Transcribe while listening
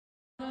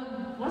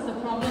What's the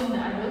problem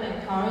that I don't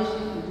encourage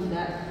you to do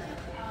that?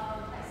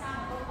 Tại sao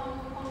mà tôi không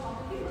có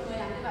khuyến khích mọi người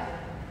làm như vậy?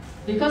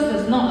 Because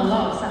there's not a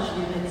lot of such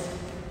units.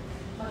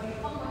 Bởi vì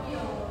không có nhiều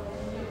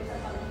sản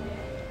phẩm như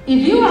thế. If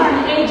you are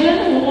an agent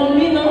who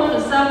only know how to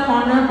sell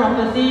corner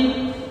property,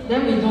 then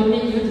we don't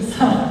need you to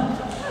sell.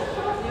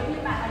 Nếu như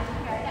bạn là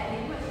những cái đại lý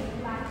mà chỉ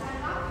bán trang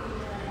góc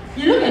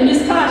thì You look at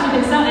Miss Car, she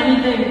can sell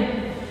anything.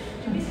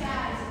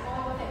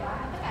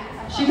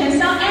 She can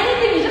sell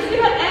anything, you just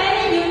give her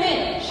any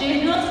unit.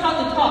 She knows how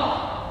to talk.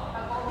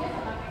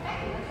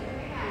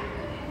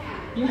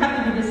 You have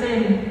to be the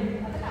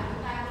same.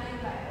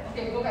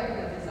 Okay, go back to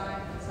the design.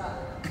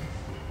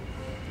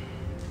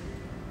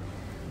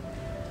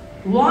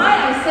 Why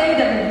I say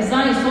that the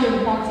design is so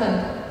important?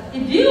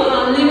 If you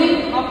are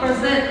living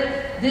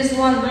opposite this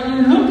one, when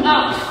you look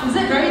up, is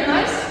it very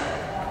nice?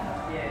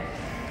 Yes.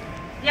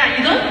 Yeah,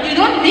 you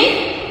don't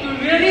need to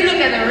really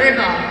look at the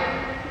river.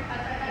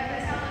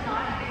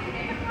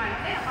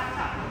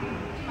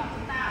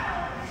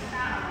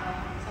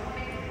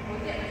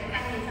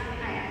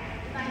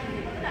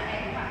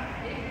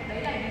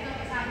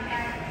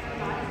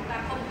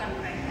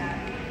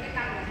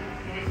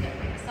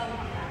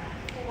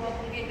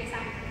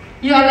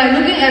 You are like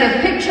looking at a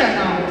picture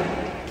now.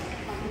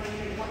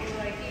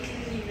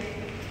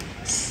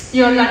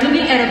 You are like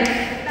looking at a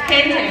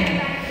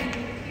painting.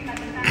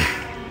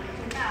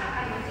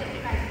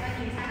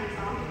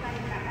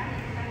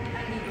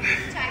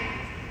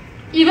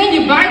 Even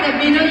you buy the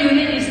middle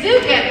unit, you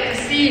still get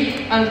to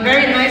see a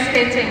very nice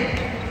painting.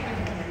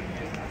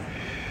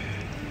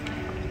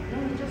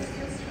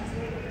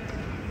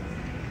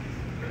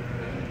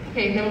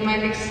 Okay, never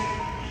mind, next.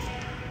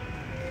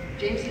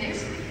 James,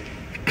 next.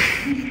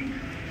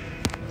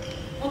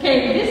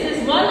 Okay, this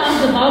is one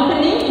of the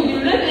balcony. If you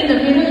look in the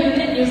middle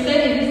unit, you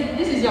say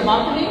this is your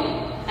balcony,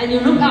 and you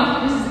look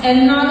up. This is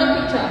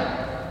another picture.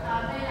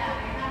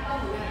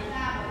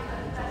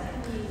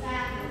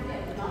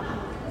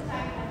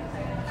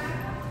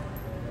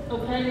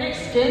 Okay,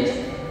 next, James.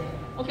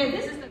 Okay,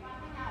 this is the.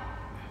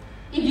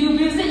 If you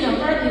visit your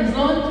friend in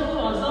zone 2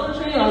 or zone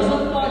 3 or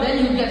zone 4,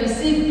 then you get to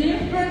see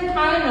different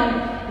kind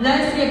of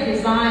landscape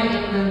design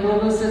in the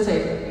global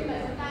city.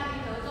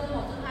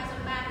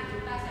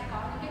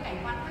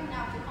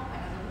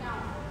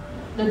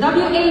 The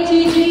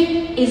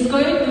WATG is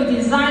going to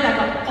design like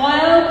an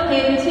oil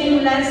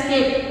painting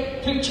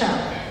landscape picture.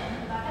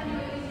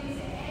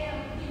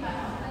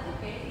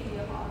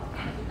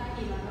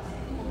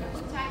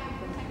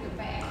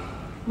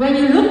 When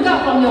you look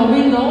out from your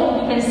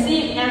window, you can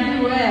see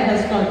everywhere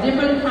has got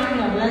different kind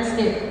of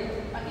landscape.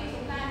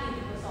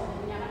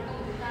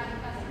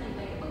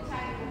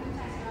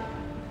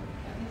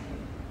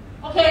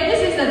 Okay,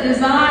 this is the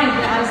design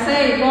that I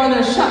say for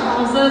the shop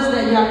houses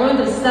that you are going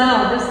to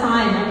sell this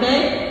time,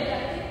 okay?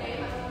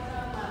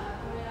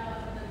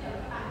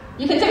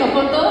 You can take a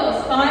photo,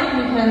 it's fine.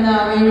 We can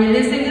be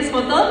releasing this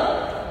photo.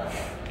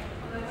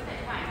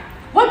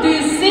 What do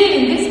you see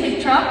in this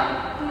picture?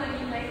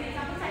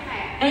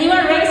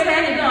 Anyone raise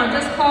hand? If not,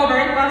 just call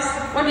very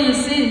fast. What do you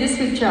see in this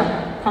picture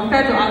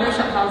compared to other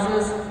shop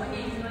houses?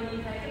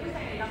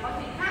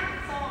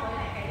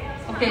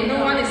 Okay,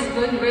 no one is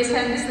going to raise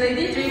hand. This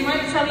lady, do you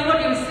mind to tell me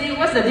what you see?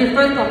 What's the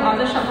difference from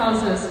other shop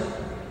houses?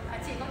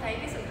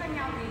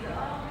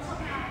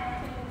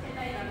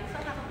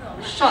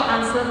 Short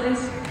answer,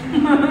 please.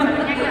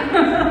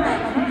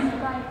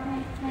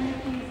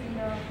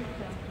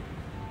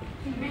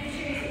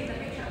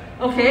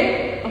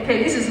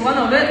 Okay, this is one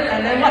of it.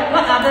 And then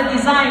what other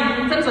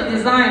design, in terms of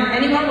design?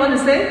 Anyone want to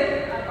say?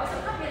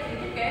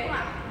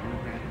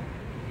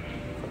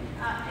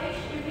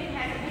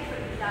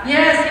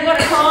 Yes, you got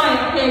a point.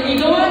 Okay,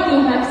 we don't want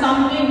to have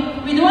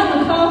something, we don't want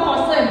to call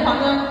Foster and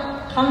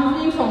Partner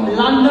coming from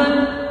London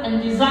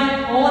and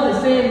design all the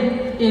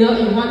same,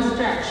 in one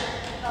stretch.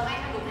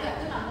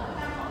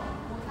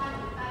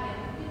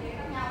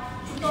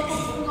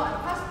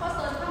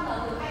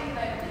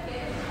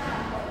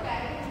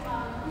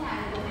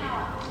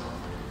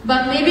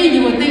 But maybe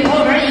you would think,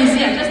 oh, very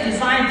easy, I just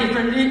design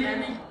differently.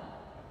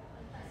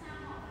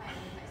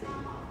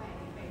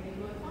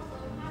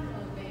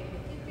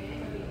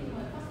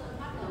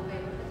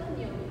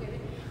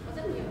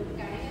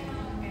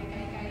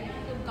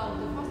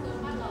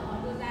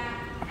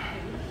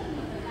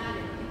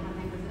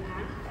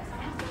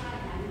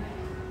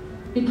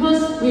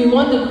 Because we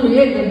want to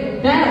create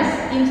the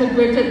best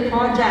integrated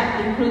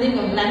project, including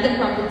a landed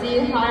property,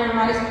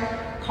 high-rise,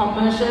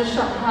 commercial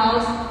shop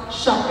house,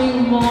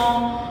 shopping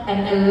mall,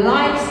 and a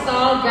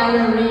lifestyle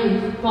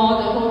gallery for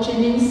the Ho Chi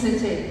Minh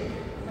City.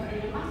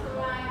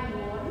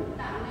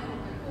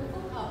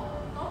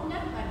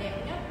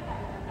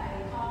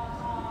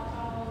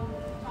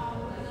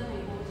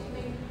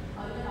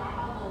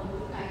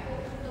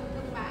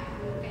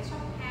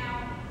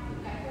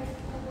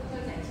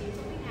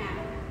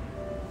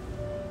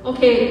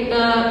 Okay,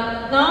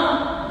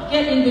 now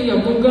get into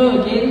your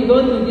Google again.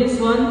 Go to this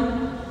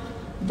one,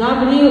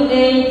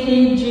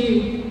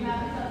 WATG.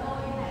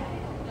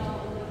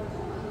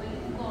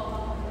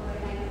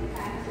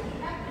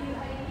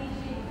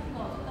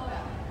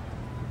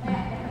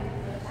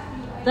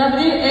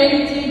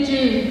 WATG.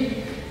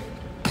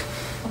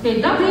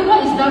 Okay,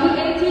 what is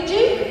WATG?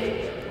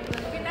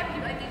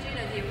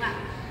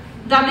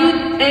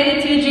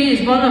 WATG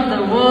is one of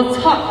the world's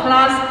top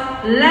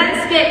class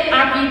landscape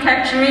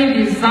architectural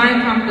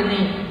design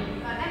company.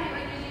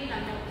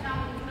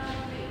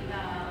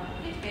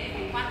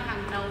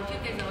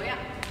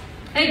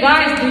 Hey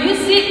guys, do you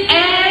see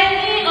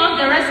any of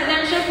the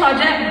residential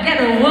project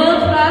get a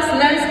world-class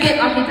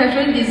landscape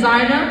architectural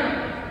designer?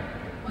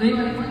 Do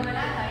you?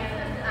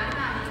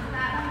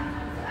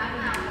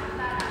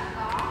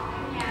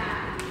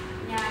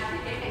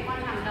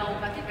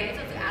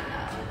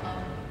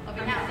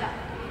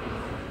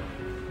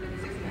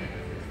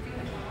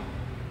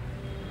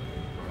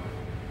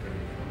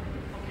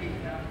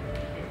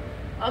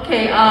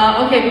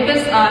 Okay,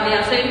 because they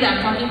are saying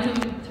that I'm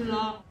talking too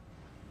long.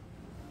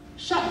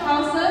 Shop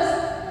houses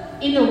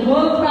in a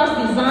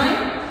world-class design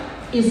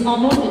is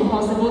almost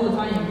impossible to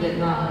find in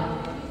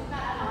Vietnam.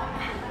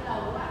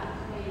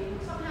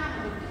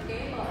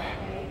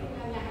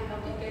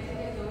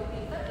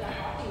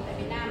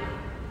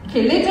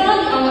 Okay, later on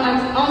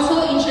I'll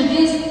also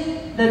introduce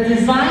the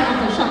design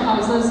of the shop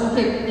houses.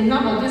 Okay,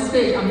 enough of this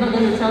page, I'm not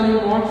going to tell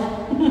you more.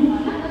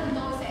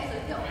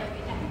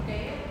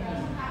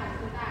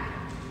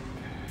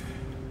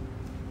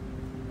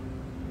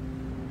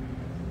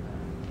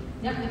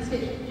 Yep, next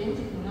page, James.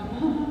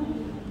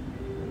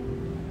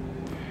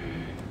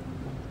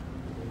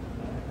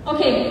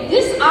 Okay,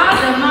 these are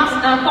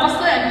the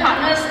Foster and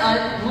Partners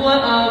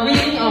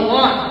winning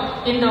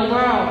award in the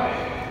world.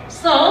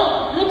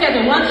 So, look at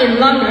the one in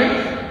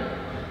London.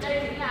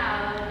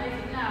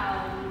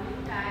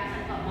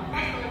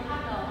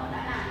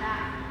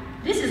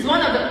 This is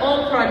one of the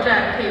old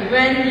projects. Okay,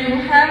 when you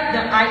have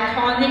the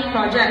iconic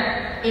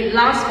project, it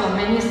lasts for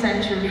many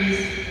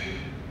centuries.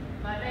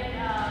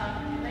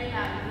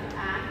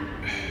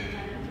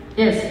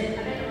 Yes.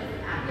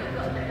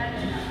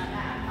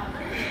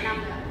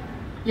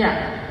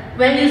 Yeah.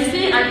 When you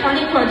see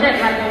iconic project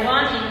like the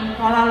one in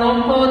Kuala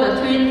Lumpur,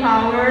 the Twin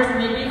Towers,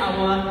 maybe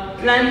our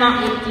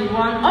landmark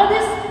 81, all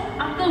this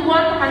after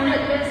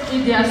 100 years,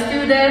 if they are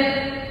still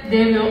there,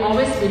 they will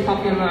always be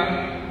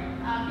popular.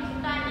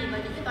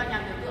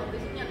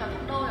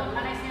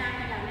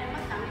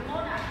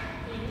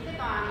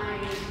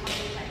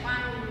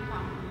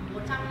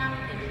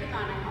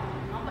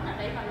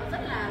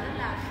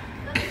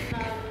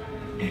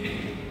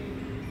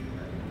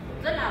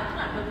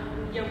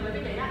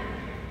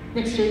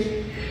 Next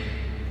page.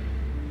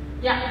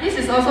 Yeah, this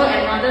is also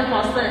another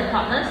Foster and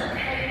Partners.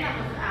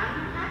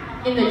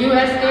 In the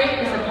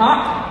USA, it's a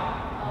park.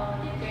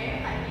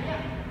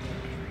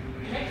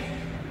 Next.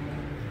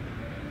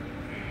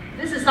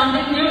 This is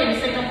something new in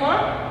Singapore.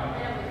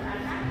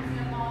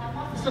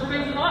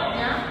 Supreme Court,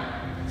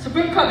 yeah.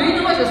 Supreme Court. Do you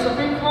know what is a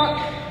Supreme Court?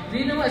 Do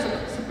you know what is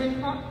a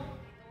Supreme Court?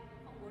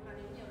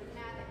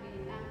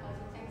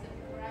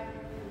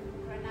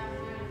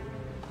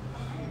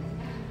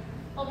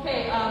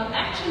 Okay,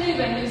 actually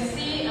when you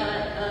see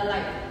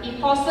like if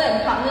Foster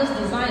and Partners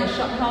design a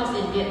shop house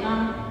in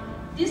Vietnam,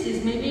 this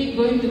is maybe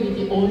going to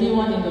be the only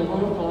one in the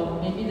world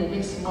for maybe the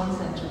next 1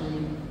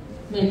 century.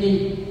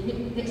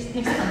 Maybe next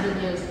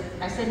 100 years.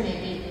 I said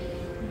maybe.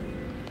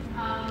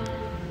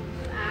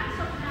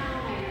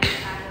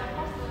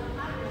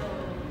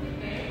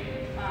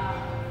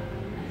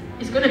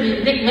 It's going to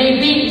be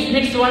maybe it's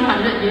next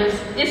 100 years.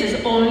 This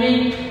is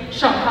only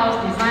shop house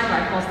designed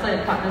by Foster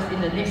and Partners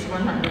in the next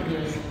 100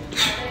 years.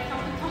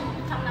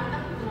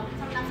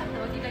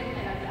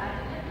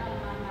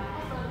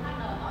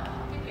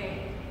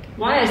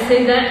 Why I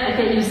say that?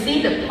 Okay, you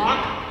see the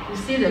park, you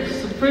see the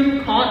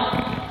Supreme Court,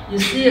 you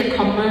see a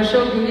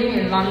commercial building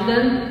in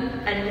London,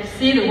 and you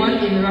see the one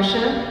in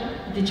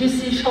Russia. Did you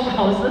see shop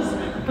houses?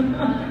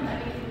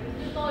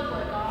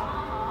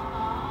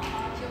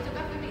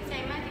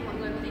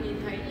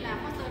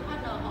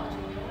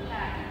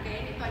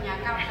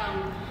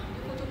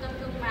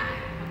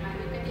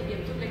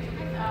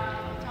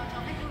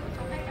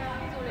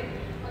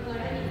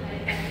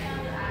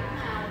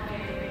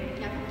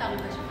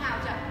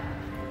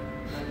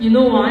 You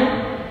know why?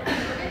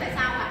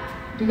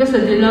 Because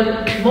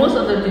most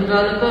of the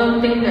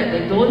developers think that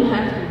they don't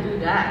have to do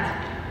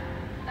that.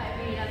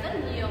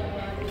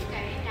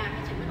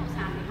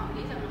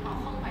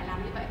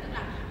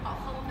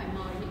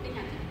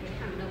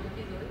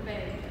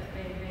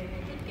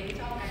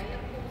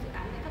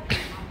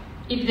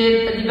 If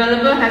the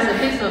developer has a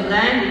piece of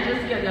land, they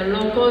just get the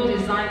local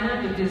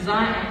designer to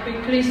design and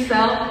quickly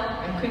sell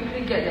and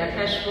quickly get their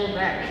cash flow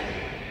back.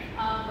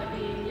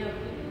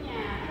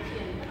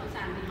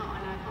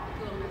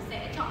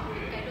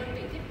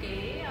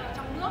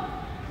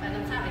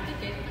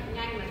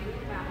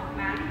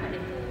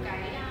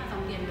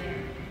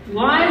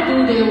 Why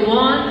do they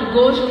want to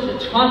go through the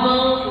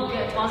trouble to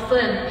get Foster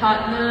and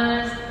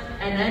Partners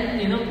and then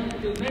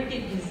to make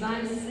it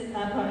design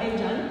per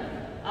agent?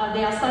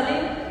 They are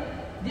selling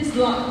this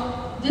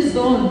lot, this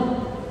zone.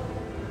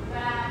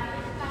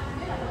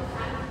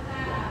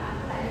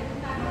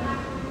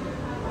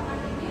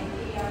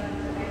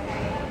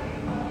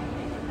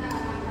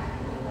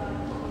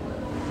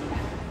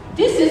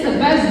 This is the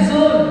best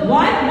zone.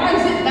 Why? Why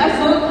is it best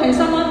zone? Can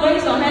someone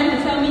raise your hand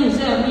to tell me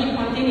instead of me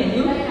pointing at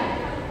you?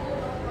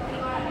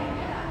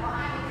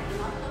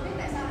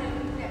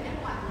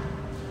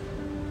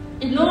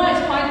 If no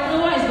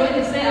one is going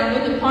to say, I'm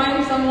going to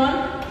point someone.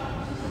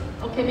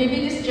 Okay,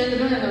 maybe this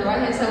gentleman on the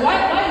right hand side. Why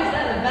is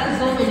that the best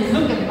zone when you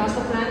look at the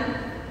master plan?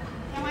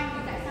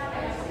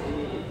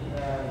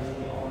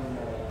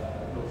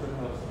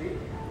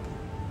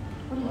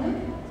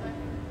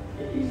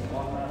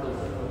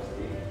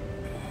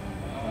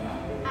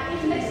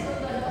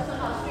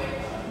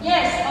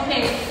 Yes,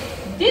 okay.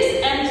 This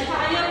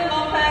entire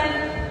floor plan,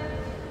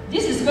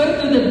 this is going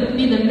to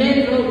be the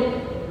main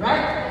road,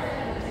 right?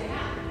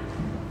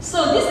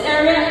 So this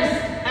area is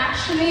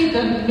actually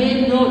the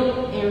main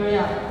road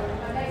area.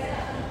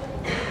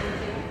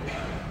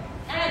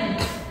 And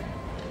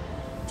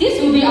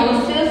this will be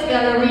our sales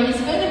gallery.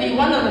 It's going to be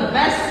one of the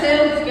best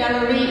sales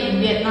gallery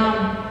in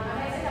Vietnam.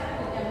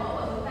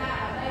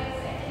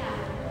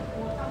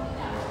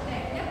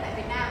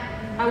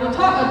 I will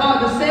talk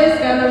about the sales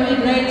gallery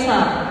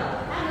later.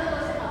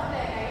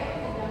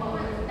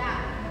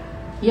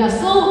 Yeah,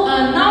 so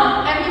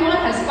now everyone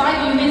has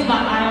 5 units,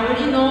 but I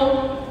already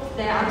know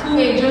there are 2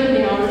 agents,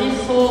 they already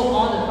sold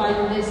all the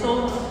 5 units,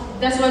 so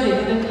that's why they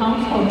didn't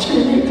come for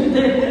training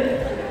today.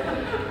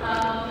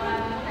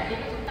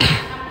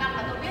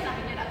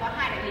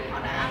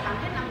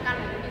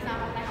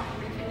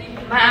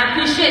 But I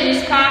appreciate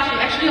this car, she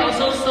actually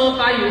also sold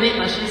 5 units,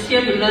 but she's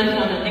here to learn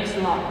for the next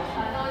lot.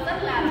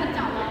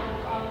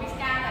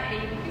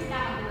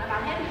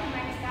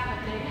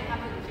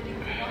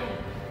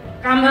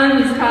 Come on,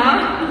 Miss Car.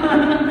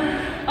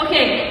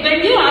 Okay,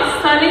 when you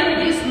are selling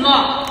this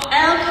lot,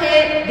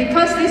 LK,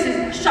 because this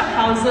is shop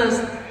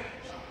houses.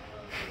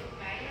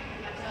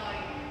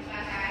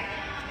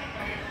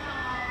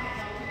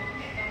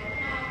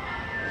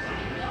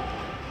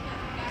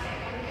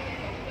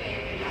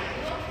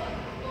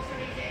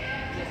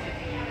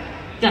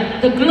 Yeah,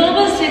 the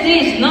global city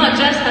is not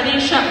just having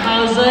shop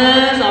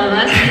houses or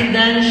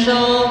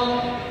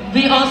residential.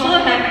 We also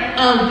have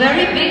a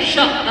very big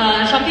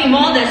shopping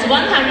mall that's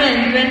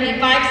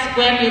 125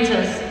 square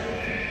meters.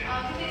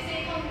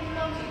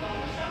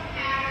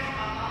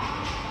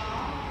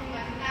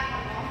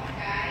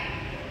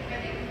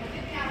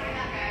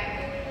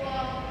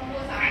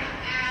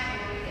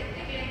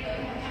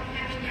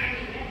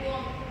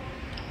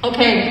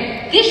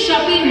 Okay, this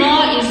shopping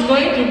mall is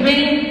going to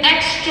bring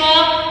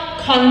extra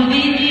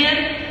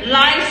convenient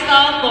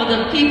lifestyle for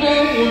the people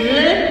who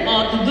live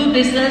or to do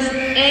business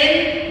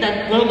in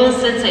the global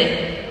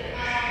city.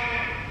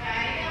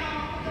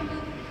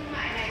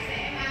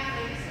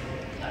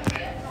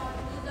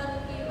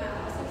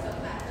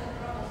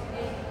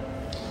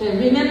 Okay,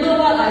 remember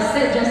what I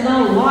said just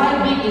now,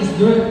 why big is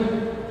good.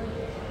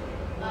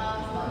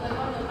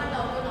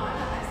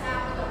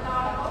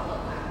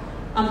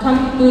 I'm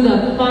coming to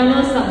the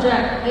final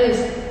subject.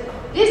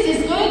 This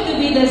is going to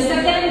be the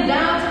second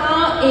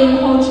downtown in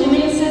Ho Chi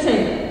Minh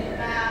City.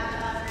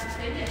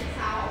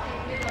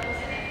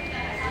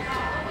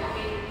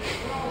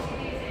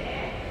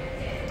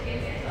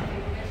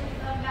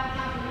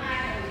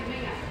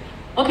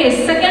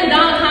 Okay, second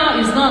downtown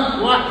is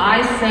not what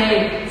I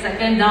say.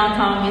 Second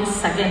downtown means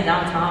second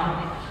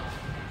downtown.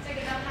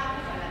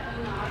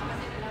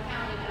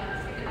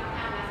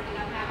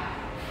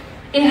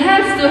 It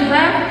has to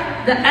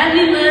have the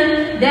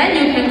element, then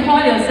you can call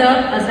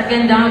yourself a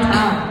second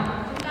downtown.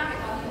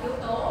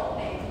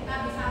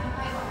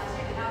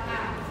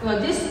 Well,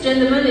 this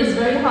gentleman is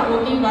very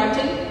hardworking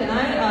writing. Can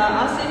I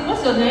ask him,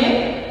 what's your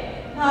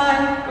name?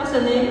 Hi, what's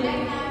your name?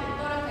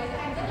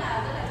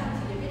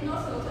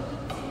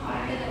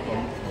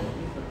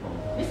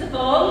 Mr.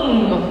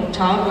 Thong.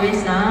 Chào quý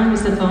sáng,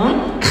 Mr.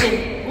 Thong.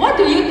 Okay, what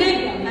do you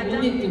think?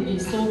 We need to be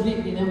so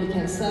big, you know, we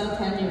can sell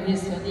 10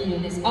 units, 20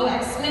 units. I'll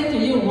explain to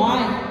you why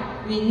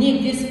we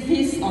need this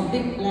piece of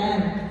big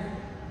land.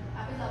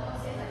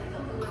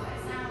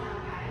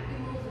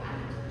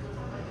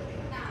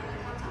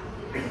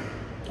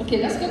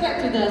 Okay, let's go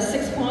back to the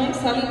 6 point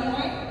selling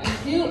point.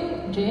 Thank you,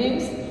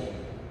 James.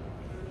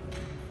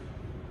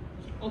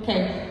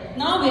 Okay,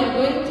 now we are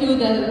going to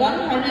the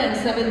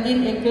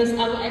 117 acres.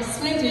 I will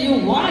explain to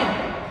you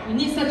why we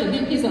need such a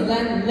big piece of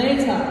land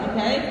later,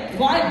 okay?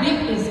 Why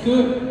big is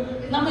good.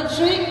 Number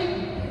 3.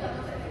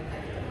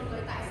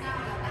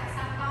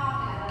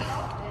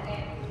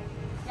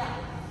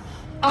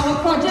 Our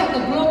project, the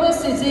Global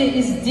City,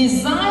 is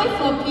designed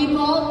for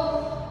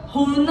people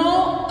who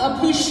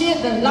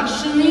appreciate the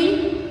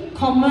luxury,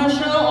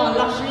 commercial or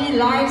luxury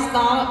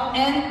lifestyle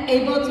and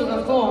able to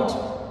afford.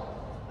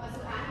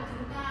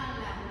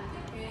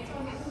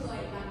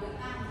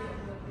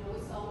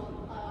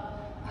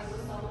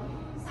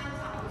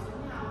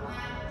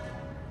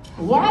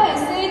 Why I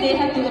say they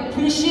have to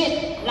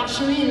appreciate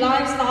luxury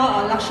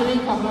lifestyle or luxury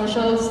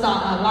commercial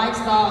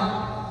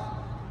lifestyle?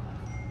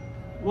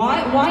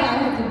 Why I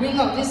have to bring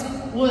up this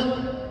word?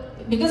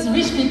 Because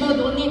rich people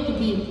don't need to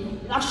be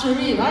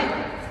luxury,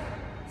 right?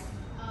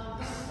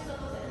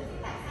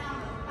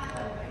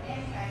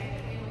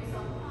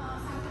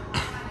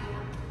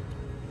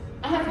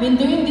 have been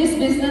doing this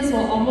business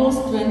for almost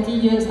 20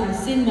 years. I've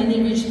seen many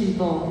rich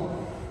people.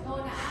 Tôi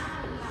đã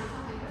làm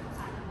trong ngành bất động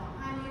sản được khoảng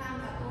 20 năm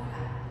và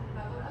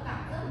tôi đã gặp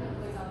rất nhiều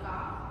người giàu có.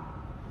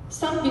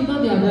 Some people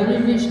they are very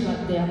rich but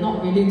they are not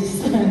willing to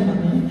spend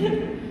money.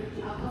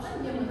 Có rất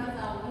nhiều người ta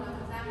giàu nhưng mà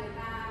thực ra người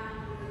ta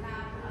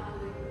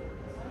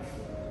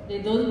They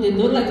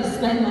don't like to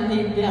spend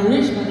money. They are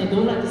rich but they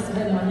don't like to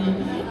spend money.